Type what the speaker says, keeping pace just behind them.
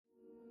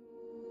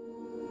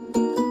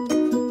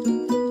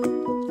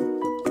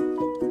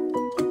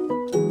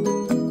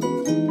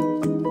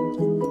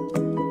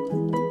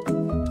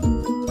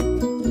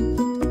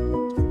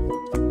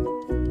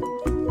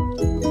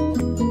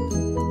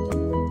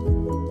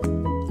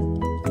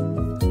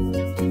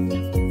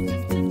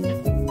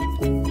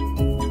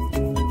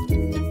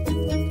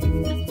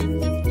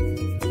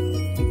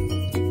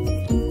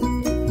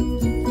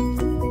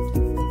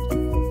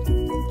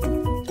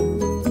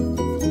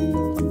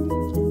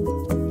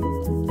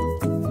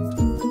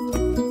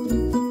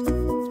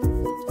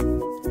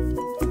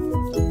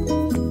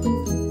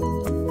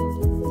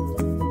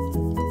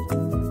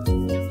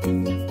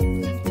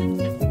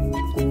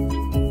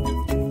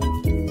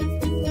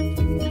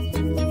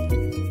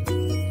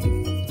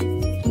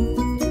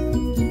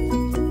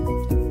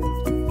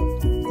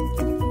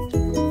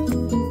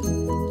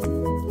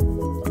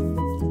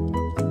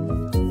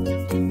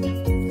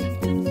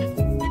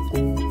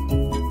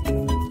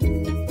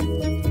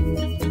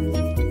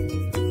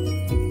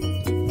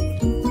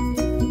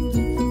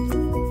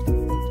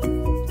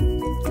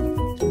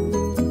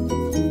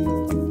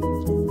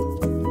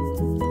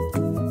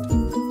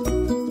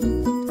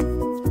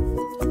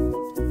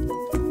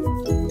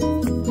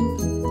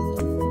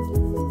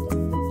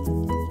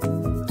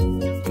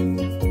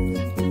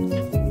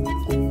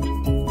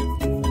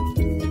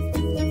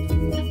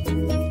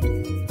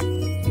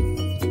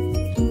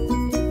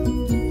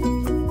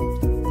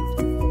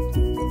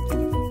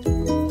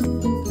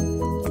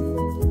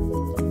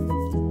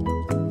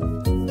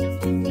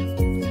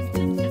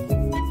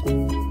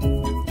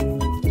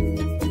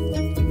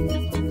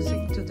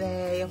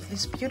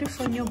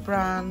beautiful new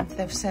brand.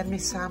 They've sent me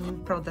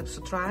some products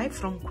to try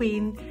from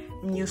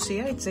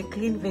Musia. It's a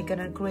clean, vegan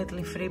and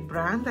cruelty-free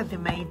brand that they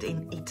made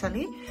in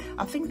Italy.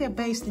 I think they're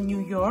based in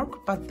New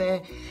York, but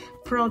the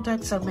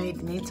products are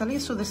made in Italy.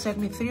 So they sent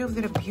me 3 of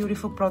their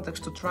beautiful products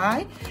to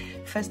try.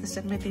 First, they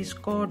sent me these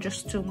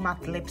gorgeous 2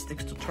 matte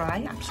lipsticks to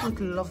try.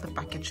 Absolutely love the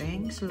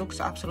packaging. It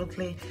looks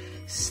absolutely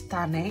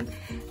stunning,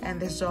 and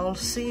there's all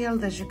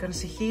sealed, as you can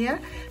see here.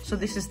 So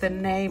this is the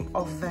name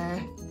of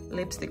the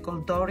lipstick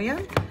called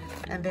Dorian,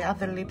 and the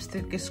other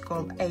lipstick is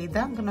called Ada.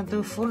 I'm gonna do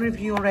a full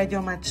review already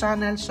on my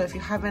channel, so if you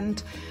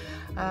haven't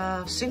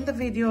seen the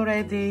video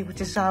already,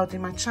 which is out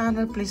in my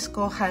channel, please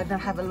go ahead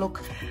and have a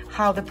look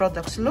how the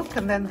products look.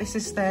 And then this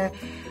is the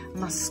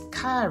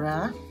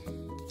mascara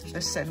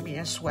they sent me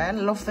as well.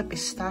 Love the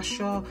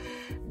pistachio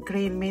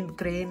green, mint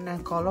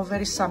green color,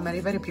 very summery,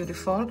 very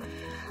beautiful.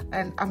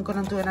 And I'm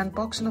gonna do an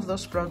unboxing of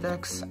those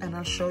products and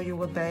I'll show you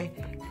what they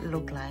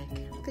look like.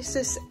 This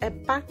is a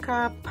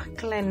backup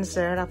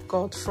cleanser I've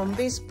got from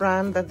this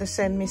brand that they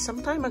sent me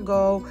some time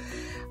ago.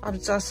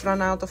 I've just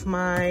run out of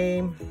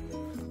my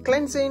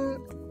cleansing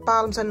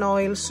balms and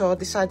oil, so I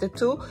decided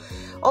to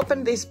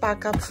open this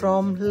backup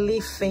from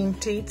Leaf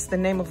Fenty. It's the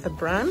name of the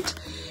brand.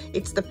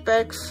 It's the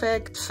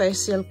Perfect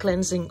Facial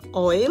Cleansing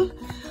Oil.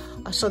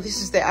 So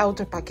this is the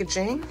outer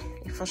packaging,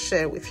 if I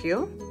share with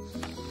you.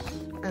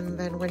 And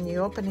then when you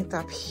open it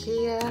up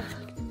here,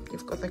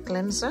 you've got the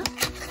cleanser.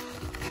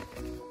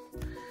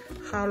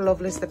 How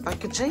lovely is the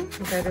packaging?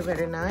 Very,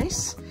 very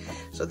nice.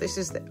 So this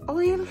is the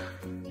oil,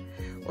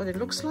 what it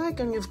looks like,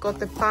 and you've got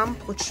the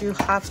pump, which you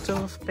have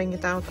to bring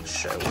it out and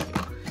show you.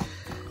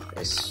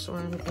 This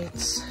one,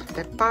 it's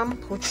the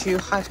pump, which you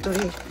have to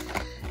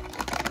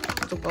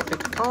pop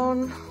it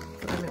on.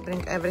 Let me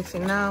bring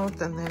everything out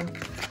and then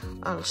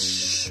I'll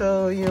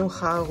show you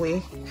how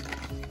we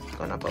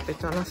gonna pop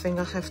it on. I think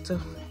I have to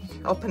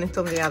open it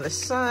on the other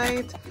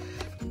side.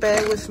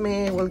 Bear with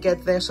me, we'll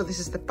get there. So this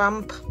is the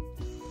pump.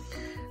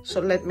 So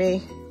let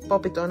me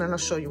pop it on and I'll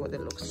show you what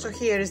it looks like. So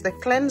here is the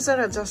cleanser.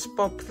 I just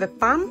popped the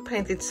pump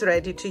and it's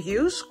ready to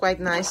use quite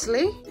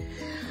nicely.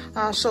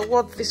 So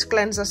what this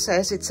cleanser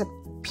says, it's a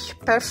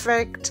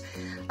perfect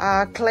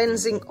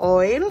cleansing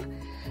oil.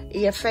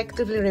 It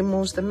effectively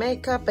removes the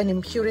makeup and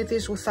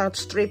impurities without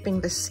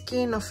stripping the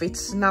skin of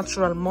its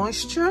natural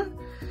moisture.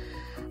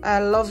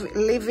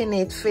 Leaving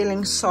it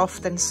feeling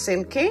soft and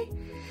silky.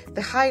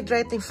 The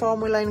hydrating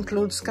formula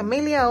includes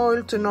camellia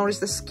oil to nourish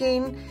the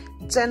skin,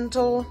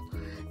 gentle.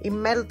 It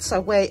melts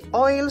away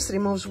oils,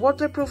 removes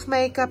waterproof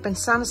makeup and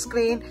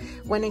sunscreen.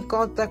 When in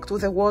contact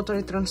with the water,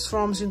 it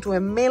transforms into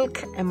a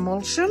milk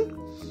emulsion.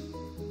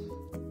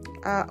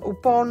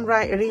 Upon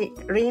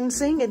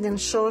rinsing, it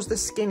ensures the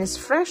skin is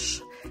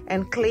fresh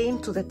and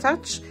clean to the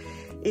touch.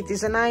 It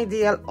is an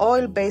ideal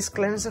oil-based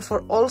cleanser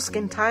for all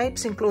skin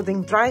types,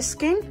 including dry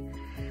skin,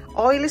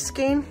 oily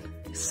skin,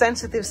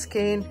 sensitive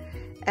skin,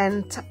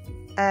 and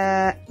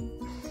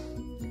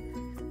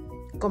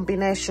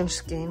combination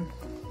skin.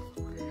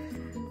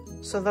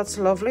 So that's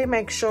lovely.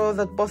 Make sure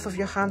that both of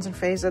your hands and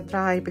face are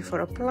dry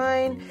before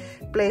applying.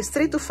 Place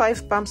 3 to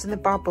 5 pumps in the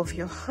palm of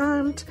your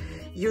hand,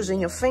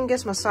 using your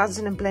fingers,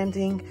 massaging and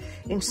blending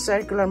in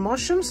circular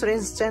motions.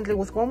 Rinse gently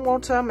with warm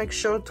water. Make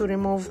sure to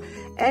remove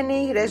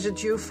any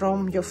residue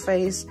from your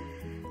face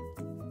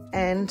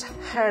and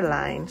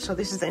hairline. So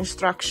this is the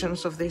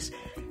instructions of this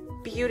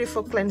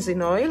beautiful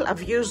cleansing oil.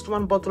 I've used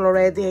 1 bottle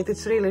already.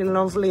 It's really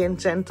lovely and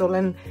gentle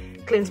and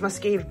cleans my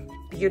skin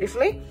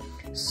beautifully.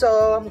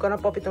 So I'm gonna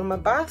pop it on my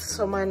bath.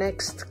 So my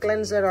next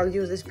cleanser, I'll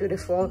use this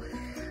beautiful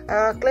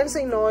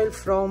cleansing oil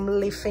from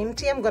Leaf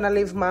Fenty. I'm gonna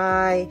leave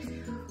my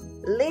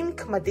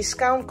link, my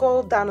discount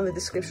code down in the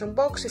description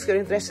box if you're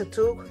interested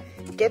to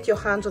get your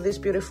hands on this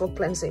beautiful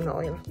cleansing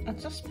oil. I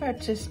just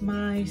purchased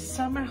my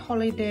summer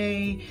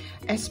holiday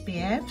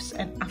SPFs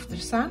and After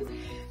Sun.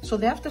 So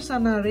the After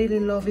Sun I really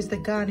love is the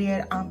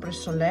Garnier Ambre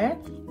Solaire.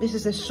 This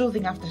is a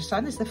soothing After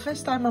Sun. It's the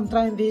first time I'm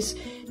trying this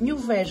new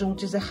version,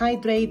 which is a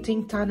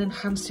hydrating tan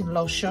enhancing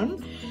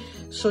lotion.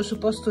 So it's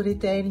supposed to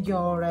retain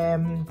your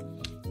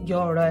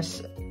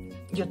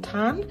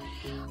tan.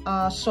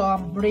 So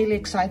I'm really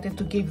excited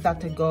to give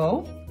that a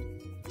go.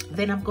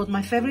 Then I've got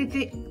my favorite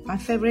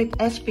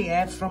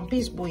SPF from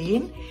Piz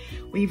Buin.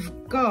 We've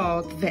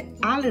got the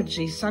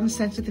Allergy Sun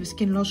Sensitive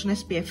Skin Lotion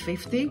SPF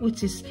 50,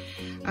 which is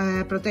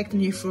protecting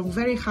you from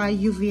very high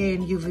UVA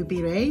and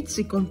UVB rates.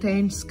 It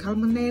contains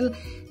calmanel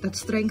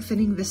that's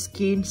strengthening the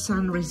skin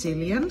sun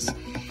resilience.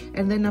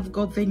 And then I've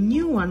got the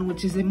new one,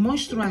 which is the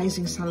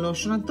Moisturizing Sun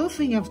Lotion. I don't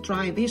think I've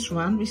tried this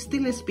one. It's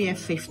still SPF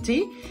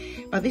 50,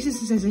 but this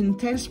is an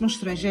intense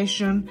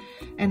moisturization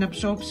and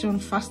absorption,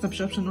 fast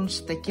absorption on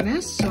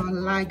stickiness. So I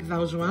like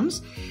those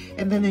ones.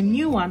 And then the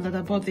new one that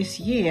I bought this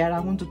year, I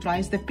want to try,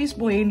 is the Piz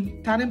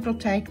Buin Tan and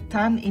Protect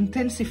Tan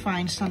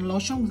Intensifying Sun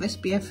Lotion with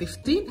SPF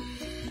 50.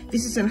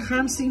 This is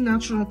enhancing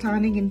natural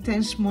tanning,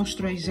 intense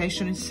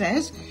moisturization, it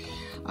says.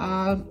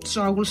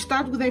 So I will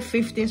start with a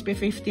 50, SPF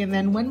 50, and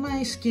then when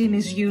my skin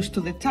is used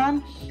to the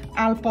tan,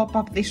 I'll pop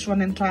up this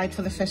one and try it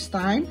for the first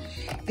time.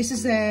 This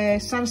is a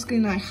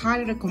sunscreen I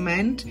highly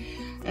recommend.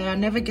 I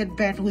never get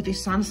burnt with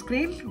this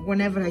sunscreen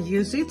whenever I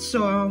use it,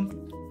 so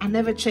I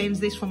never change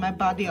this for my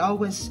body. I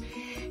always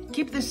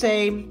keep the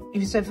same.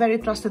 It's a very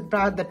trusted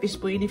brand, the Piz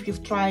Buin. If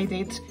you've tried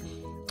it,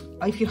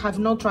 or if you have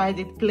not tried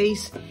it,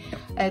 please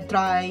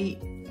try.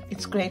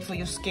 It's great for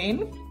your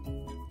skin.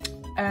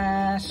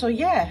 So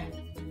yeah.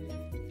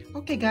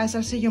 Okay guys,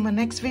 I'll see you in my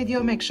next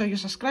video. Make sure you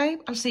subscribe.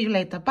 I'll see you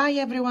later. Bye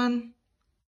everyone.